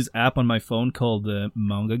 I use this app on my phone called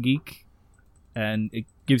Manga Geek, and it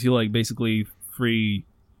gives you like basically free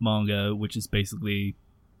manga, which is basically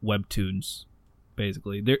webtoons.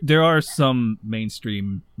 Basically, there are some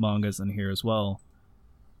mainstream mangas in here as well.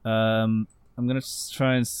 I'm gonna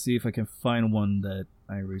try and see if I can find one that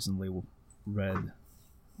I recently read.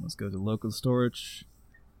 Let's go to local storage.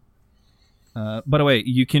 By the way,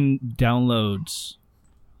 you can download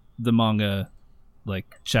the manga,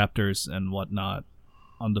 like chapters and whatnot,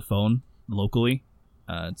 on the phone locally,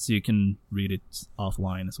 so you can read it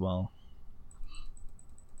offline as well.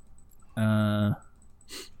 Let's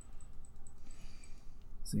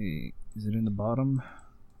see, is it in the bottom?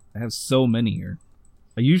 I have so many here.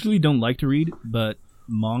 I usually don't like to read, but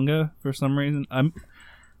manga for some reason.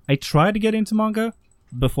 I tried to get into manga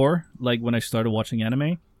before, like when I started watching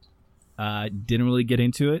anime. Didn't really get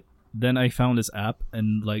into it. Then I found this app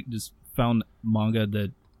and like just found manga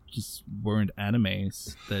that just weren't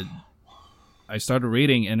animes that I started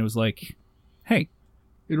reading, and it was like, hey,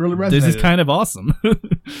 it really resonated. This is kind of awesome.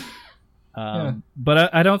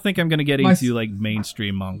 But I don't think I'm gonna get into like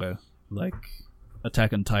mainstream manga like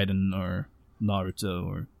Attack on Titan or Naruto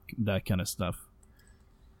or that kind of stuff.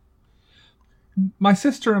 My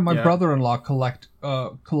sister and my brother-in-law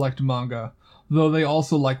collect manga, though they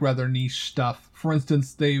also like rather niche stuff. For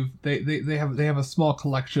instance, they have a small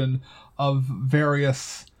collection of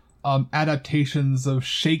various adaptations of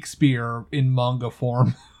Shakespeare in manga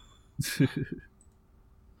form.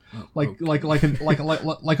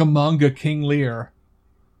 like a manga King Lear.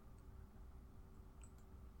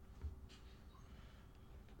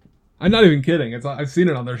 I'm not even kidding. I've seen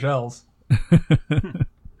it on their shelves.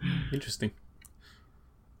 Interesting.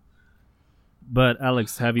 But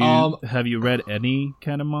Alex, have you read any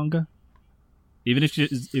kind of manga? Even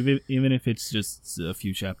if it's just a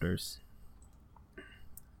few chapters.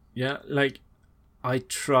 Yeah, like I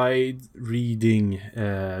tried reading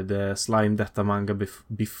the Slime Detta manga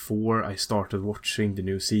before I started watching the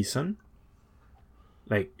new season.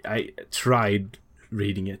 Like I tried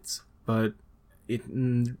reading it, but it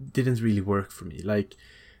didn't really work for me. Like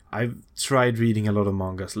I've tried reading a lot of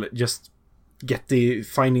mangas, just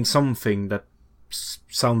finding something that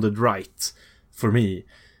sounded right for me,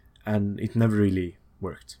 and it never really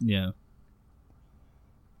worked.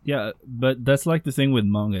 Yeah, but that's like the thing with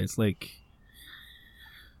manga. It's like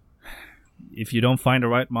if you don't find the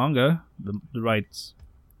right manga, the right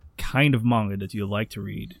kind of manga that you like to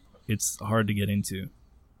read, it's hard to get into.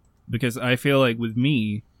 Because I feel like with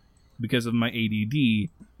me, because of my ADD,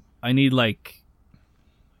 I need like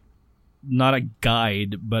not a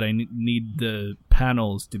guide, but I need the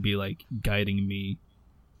panels to be like guiding me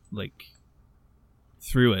like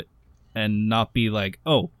through it, and not be like,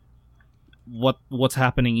 oh, what's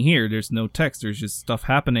happening here? There's no text, there's just stuff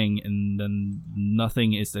happening, and then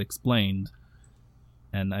nothing is explained.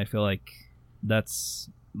 And I feel like that's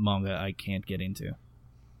manga I can't get into.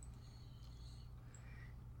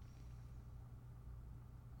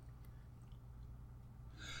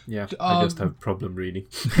 Yeah, I just have a problem reading.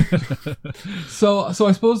 So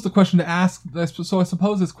I suppose the question to ask. So I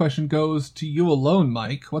suppose this question goes to you alone,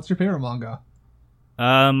 Mike. What's your favorite manga?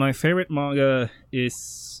 My favorite manga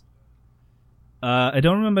is I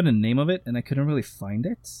don't remember the name of it, and I couldn't really find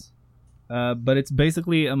it. But it's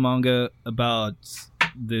basically a manga about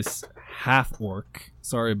this half orc.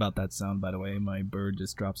 Sorry about that sound, by the way. My bird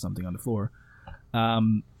just dropped something on the floor.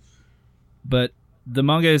 But the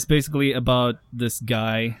manga is basically about this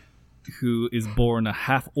guy who is born a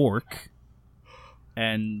half orc,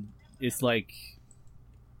 and it's like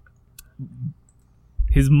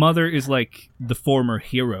his mother is like the former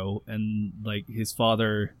hero, and like his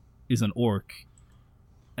father is an orc,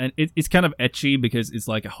 and it's kind of ecchi because it's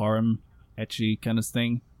like a harem ecchi kind of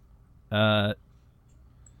thing. And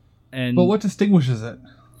but what distinguishes it?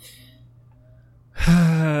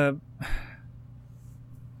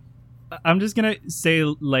 I'm just gonna say,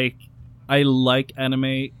 like, I like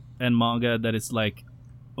anime and manga that is like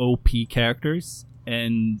OP characters,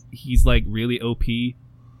 and he's like really OP,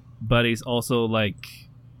 but he's also like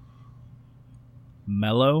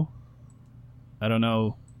mellow. I don't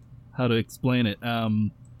know how to explain it.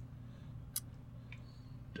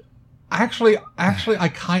 Actually, I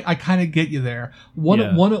kind of get you there. One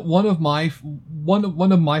of my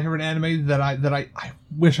favorite anime that I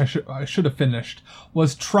wish I should have finished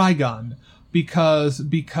was Trigun, because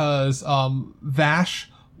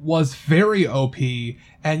Vash was very OP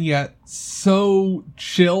and yet so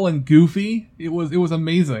chill and goofy. It was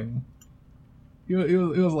amazing.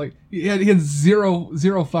 It was like he had zero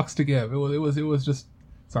fucks to give. It was just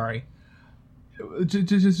sorry.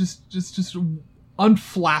 Just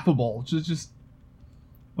unflappable. Just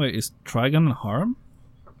wait, is Trigun a harem?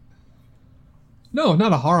 No,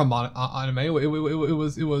 not a harem anime. It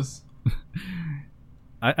was.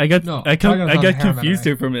 I got confused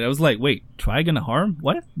here for a minute. I was like, wait, Trigun a harem?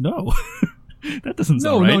 What? No, that doesn't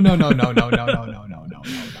sound right.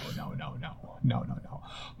 No.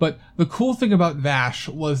 But the cool thing about Vash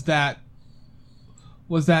was that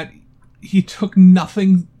he took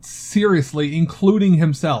nothing seriously, including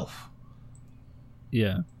himself.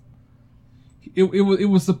 Yeah. It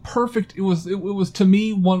was the perfect. It was to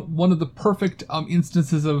me one of the perfect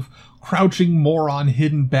instances of crouching moron,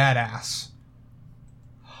 hidden badass.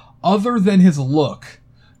 Other than his look,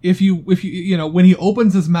 if you when he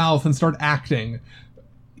opens his mouth and starts acting,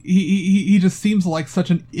 he just seems like such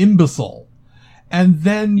an imbecile. And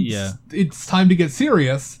then it's time to get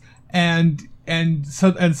serious, and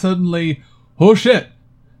suddenly, oh shit!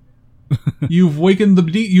 You've wakened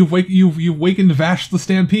you've wakened Vash the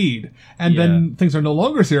Stampede, and then things are no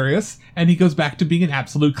longer serious, and he goes back to being an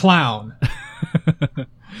absolute clown.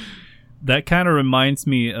 That kind of reminds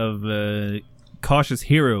me of Cautious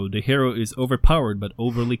Hero. The hero is overpowered but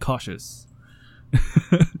overly cautious.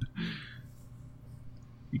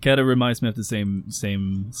 It kind of reminds me of the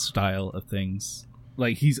same style of things.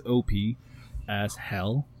 Like, he's OP as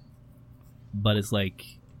hell, but it's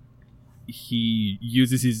like he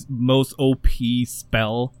uses his most OP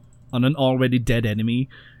spell on an already dead enemy.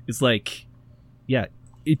 It's like, yeah,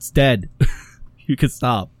 it's dead. You can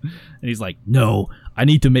stop. And he's like, no, I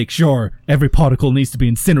need to make sure every particle needs to be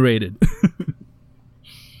incinerated.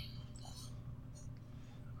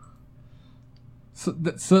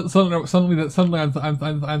 Suddenly,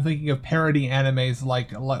 I'm thinking of parody animes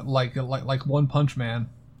like One Punch Man.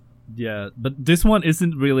 Yeah, but this one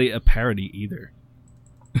isn't really a parody either.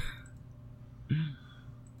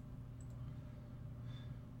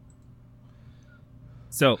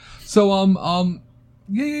 So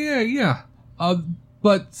yeah.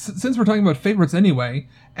 But since we're talking about favorites anyway,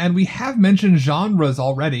 and we have mentioned genres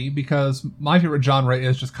already, because my favorite genre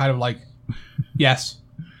is just kind of like, yes.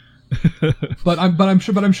 but I'm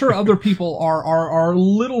sure other people are a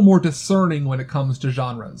little more discerning when it comes to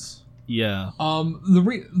genres. Yeah.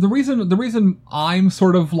 The reason I'm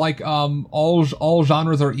sort of like all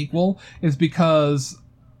genres are equal is because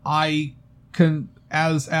I can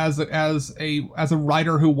as a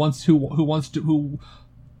writer who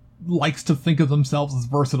likes to think of themselves as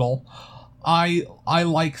versatile. I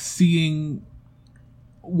like seeing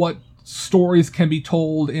what stories can be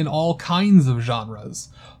told in all kinds of genres.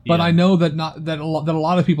 But I know that a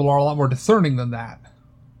lot of people are a lot more discerning than that.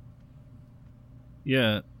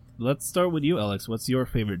 Yeah, let's start with you, Alex. What's your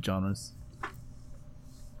favorite genres?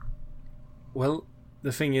 Well,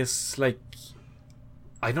 the thing is, like,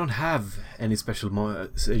 I don't have any special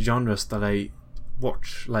genres that I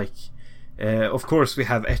watch. Like, of course, we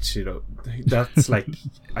have ecchi though. That's like,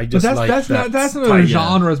 I just like that. That's not a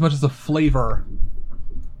genre as much as a flavor.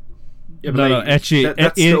 Yeah, but no, ecchi.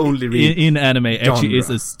 That's the only in anime, ecchi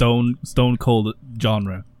is a stone cold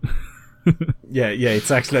genre. yeah,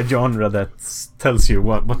 it's actually a genre that tells you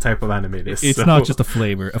what type of anime it is. It's not just a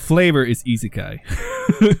flavor. A flavor is isekai.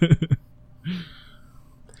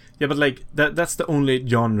 Yeah, but like that's the only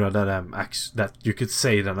genre that that you could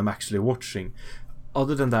say that I'm actually watching.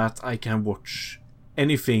 Other than that, I can watch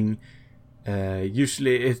anything.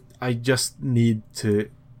 Usually, I just need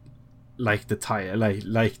to like the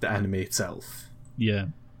like the anime itself. Yeah.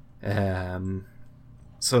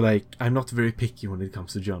 So like, I'm not very picky when it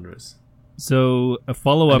comes to genres. So a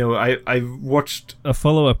follow-up. I watched a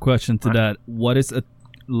follow-up question to that. What is a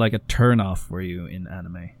turn-off for you in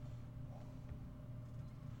anime?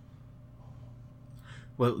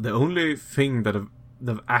 Well, the only thing that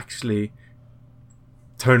actually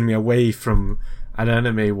turned me away from an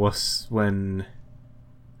anime was when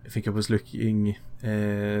I think I was looking.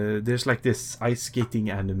 There's like this ice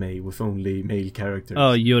skating anime with only male characters.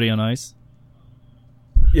 Oh, Yuri on Ice.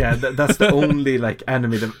 Yeah, that's the only like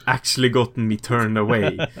anime that actually gotten me turned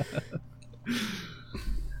away.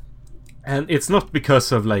 And it's not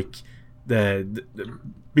because of like the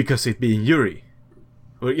because it being Yuri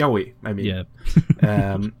or yaoi. I mean,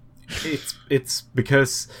 yeah. It's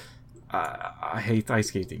because I hate ice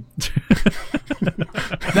skating.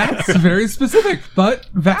 That's very specific, but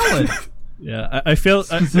valid. Yeah, I feel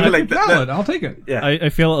like valid. I'll take it. Yeah, I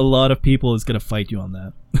feel a lot of people is gonna fight you on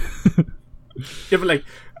that. Yeah, but like,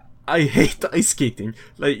 I hate ice skating.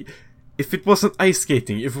 Like, if it wasn't ice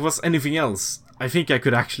skating, if it was anything else, I think I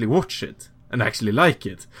could actually watch it and actually like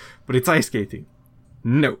it. But it's ice skating.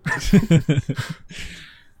 No.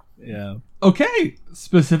 Yeah. Okay,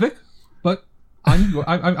 specific, but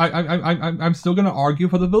I'm still gonna argue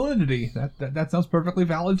for the validity. That sounds perfectly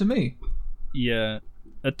valid to me. Yeah.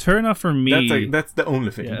 A turn-off for me... That's the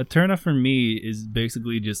only thing. Yeah, a turn-off for me is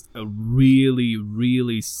basically just a really,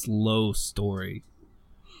 really slow story.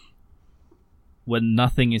 When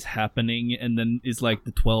nothing is happening, and then it's like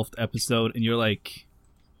the 12th episode, and you're like...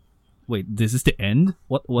 Wait, this is the end?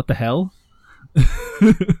 What the hell?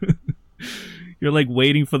 You're like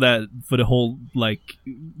waiting for the whole, like...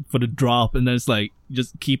 For the drop, and then it's like...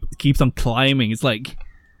 Just keeps on climbing. It's like...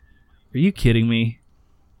 Are you kidding me?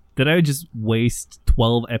 Did I just waste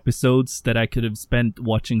 12 episodes that I could have spent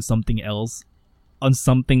watching something else on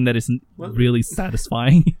something that isn't really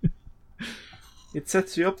satisfying? It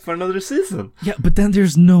sets you up for another season. Yeah, but then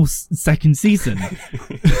there's no second season.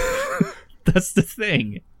 That's the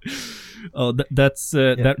thing. Oh, that's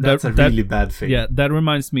a really bad thing. Yeah, that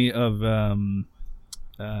reminds me of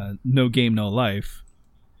No Game No Life.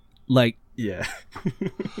 Like, yeah.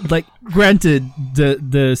 Like, granted,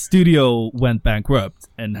 the studio went bankrupt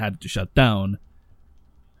and had to shut down,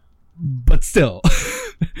 but still,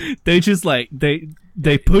 they just like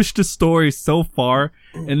they pushed the story so far,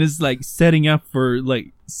 and it's like setting up for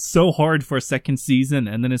like so hard for a second season,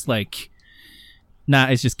 and then it's like, nah,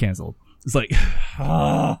 it's just canceled. It's like,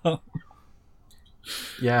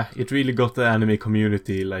 yeah, it really got the anime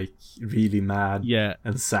community like really mad, yeah,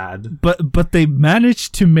 and sad. But they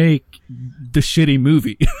managed to make the shitty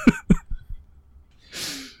movie.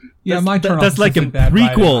 Yeah, my turn. That's like a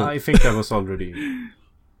prequel. I think that was already.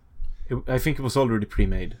 I think it was already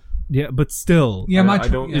pre-made. Yeah, but still, yeah, I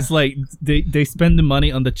don't. It's like they spend the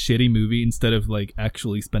money on the shitty movie instead of like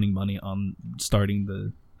actually spending money on starting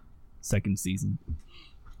the second season.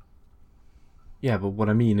 Yeah, but what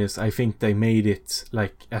I mean is, I think they made it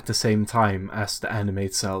like at the same time as the anime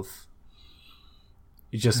itself.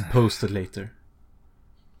 You just posted later.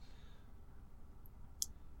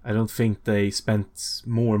 I don't think they spent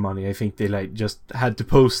more money. I think they like just had to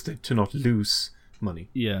post it to not lose money.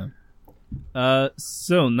 Yeah.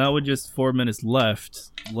 So now with just 4 minutes left,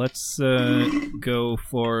 let's go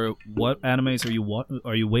for what animes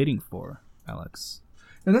are you waiting for, Alex?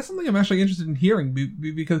 And that's something I'm actually interested in hearing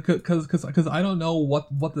because I don't know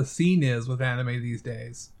what the scene is with anime these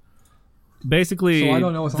days. Basically, so I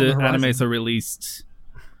don't know what's on the horizon. Animes are released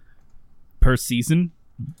per season,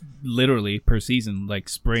 literally per season, like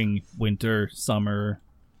spring, winter, summer.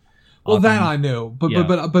 Well, autumn. that I knew, but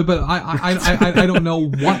I don't know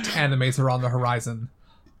what animes are on the horizon.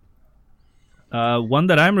 One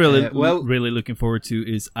that I'm really looking forward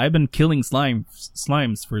to is I've been killing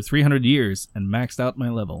slimes for 300 years and maxed out my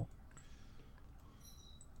level.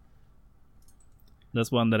 That's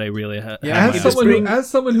one that I really have. Yeah, as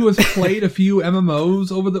someone who has played a few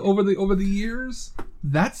MMOs over the years,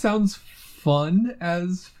 that sounds fun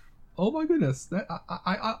as oh my goodness. That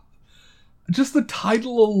I just the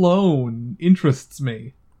title alone interests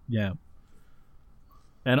me. Yeah.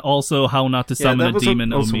 And also How Not to Summon a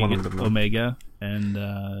Demon Omega,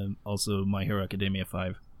 and also My Hero Academia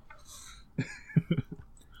 5.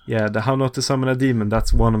 Yeah, the How Not to Summon a Demon,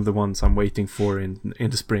 that's one of the ones I'm waiting for in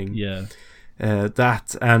the spring. Yeah.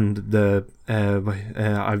 That and the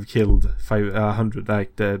I've killed 500,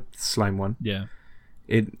 like the slime one. Yeah.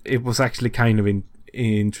 It was actually kind of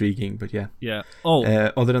intriguing, but yeah. Yeah. Oh.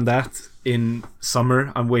 Other than that, in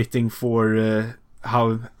summer, I'm waiting for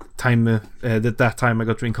how that time I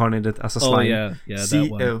got reincarnated as a slime. Oh yeah, that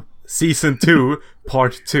one. Season 2,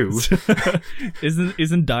 part 2.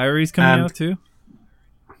 Isn't Diaries coming out too?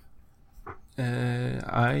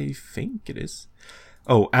 I think it is.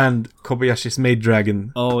 Oh, and Kobayashi's Maid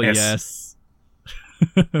Dragon. Oh S.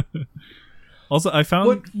 yes. Also, I found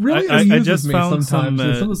what really I just found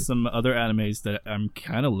some other animes that I'm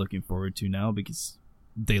kind of looking forward to now because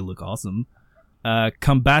they look awesome.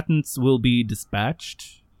 Combatants Will Be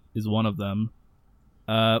Dispatched is one of them.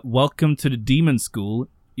 Welcome to the Demon School,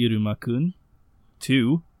 Iruma-kun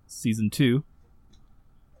 2, Season 2.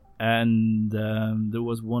 And there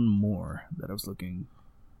was one more that I was looking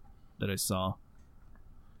that I saw.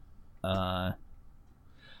 Can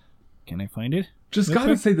I find it? Just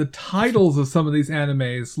gotta say the titles of some of these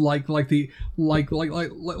animes, like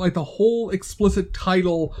the whole explicit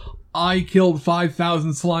title, I killed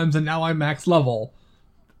 5,000 slimes and now I'm max level.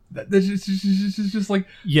 That's just like...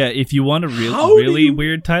 Yeah, if you want a really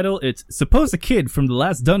weird title, it's Suppose a kid from the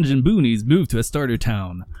last dungeon boonies moved to a starter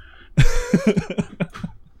town.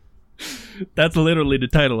 That's literally the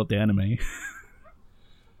title of the anime.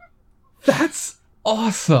 That's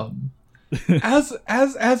awesome. As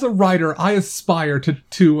a writer, I aspire to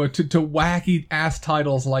wacky ass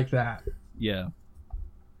titles like that. Yeah.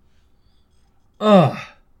 Ugh.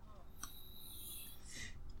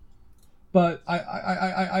 But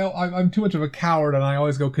I'm too much of a coward, and I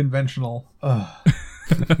always go conventional. Ugh.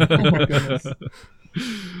 Oh my goodness.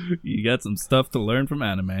 You got some stuff to learn from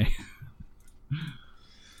anime.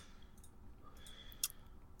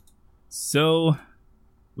 So,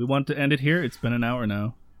 we want to end it here. It's been an hour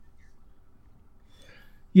now.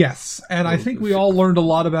 Yes, and I think we all learned a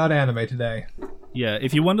lot about anime today. Yeah,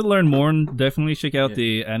 if you want to learn more, definitely check out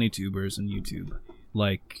the AniTubers on YouTube.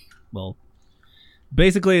 Like, well,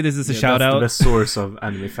 basically this is a shout out. That's the best source of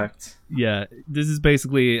anime facts. Yeah, this is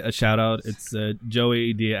basically a shout out. It's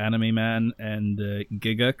Joey the Anime Man and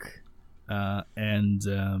Giguk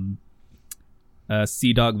and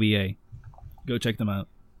Sea Dog VA. Go check them out.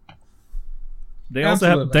 They also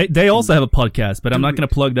have they also have a podcast, but I'm not going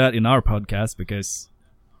to plug that in our podcast because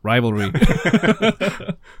rivalry.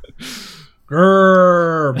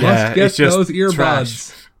 Grrr, must get those earbuds.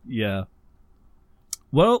 Trash. Yeah.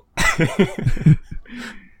 Well,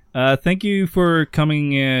 thank you for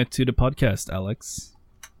coming to the podcast, Alex.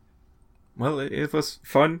 Well, it was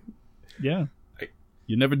fun. Yeah.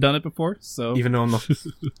 You've never done it before, so even though I'm not.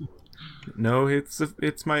 No,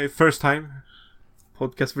 it's my first time.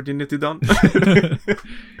 Podcast virginity done.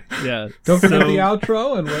 Yeah. Don't forget the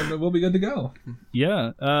outro, and we'll be good to go.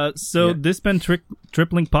 Yeah. So this has been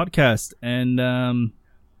Tripling Podcast, and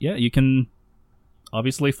yeah, you can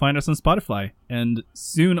obviously find us on Spotify and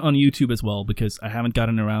soon on YouTube as well, because I haven't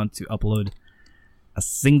gotten around to upload a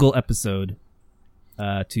single episode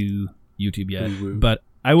to YouTube yet, but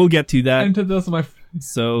I will get to that. And to those of my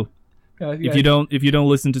so if you don't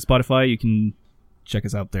listen to Spotify, you can check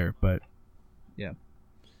us out there. But yeah.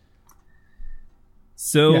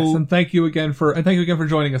 So yes, and thank you again for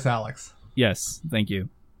joining us, Alex. Yes, thank you.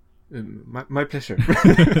 My pleasure.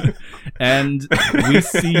 And we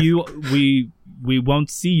see you. We won't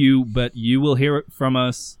see you, but you will hear it from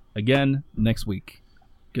us again next week.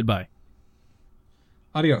 Goodbye.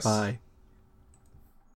 Adios. Bye.